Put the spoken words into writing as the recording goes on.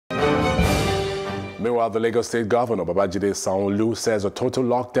Meanwhile, the Lagos State Governor, Babajide Sanwo-Olu, says a total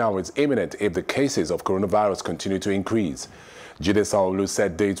lockdown is imminent if the cases of coronavirus continue to increase. Jide Sanwo-Olu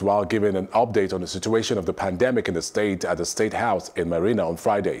said dates while giving an update on the situation of the pandemic in the state at the State House in Marina on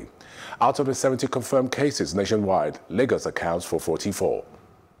Friday. Out of the 70 confirmed cases nationwide, Lagos accounts for 44.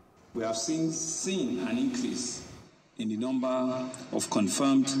 We have seen an increase in the number of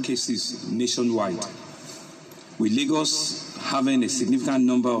confirmed cases nationwide, with Lagos having a significant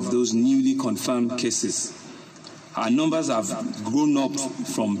number of those newly confirmed cases. Our numbers have grown up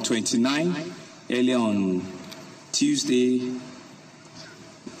from 29 earlier on Tuesday,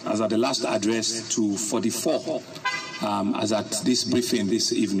 as at the last address, to 44 as at this briefing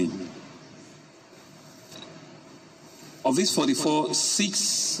this evening. Of these 44,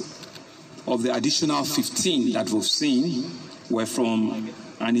 6 of the additional 15 that we've seen were from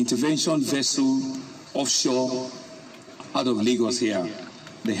an intervention vessel offshore out of Lagos here.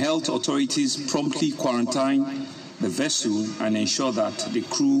 The health authorities promptly quarantined the vessel and ensured that the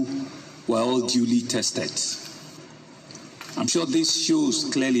crew were all duly tested. I'm sure this shows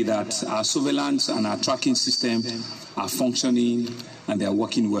clearly that our surveillance and our tracking system are functioning and they are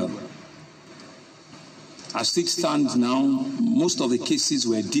working well. As things stand now, most of the cases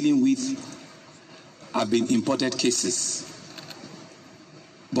we're dealing with have been imported cases.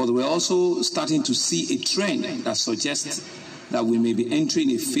 But we're also starting to see a trend that suggests that we may be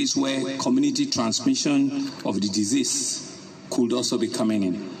entering a phase where community transmission of the disease could also be coming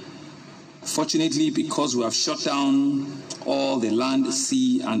in. Fortunately, because we have shut down all the land,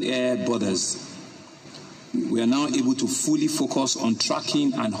 sea, and air borders, we are now able to fully focus on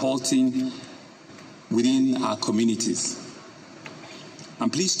tracking and halting within our communities. I'm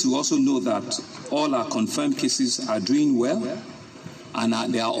pleased to also know that all our confirmed cases are doing well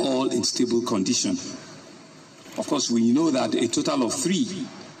and they are all in stable condition. Of course, we know that a total of 3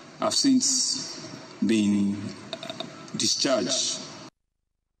 have since been discharged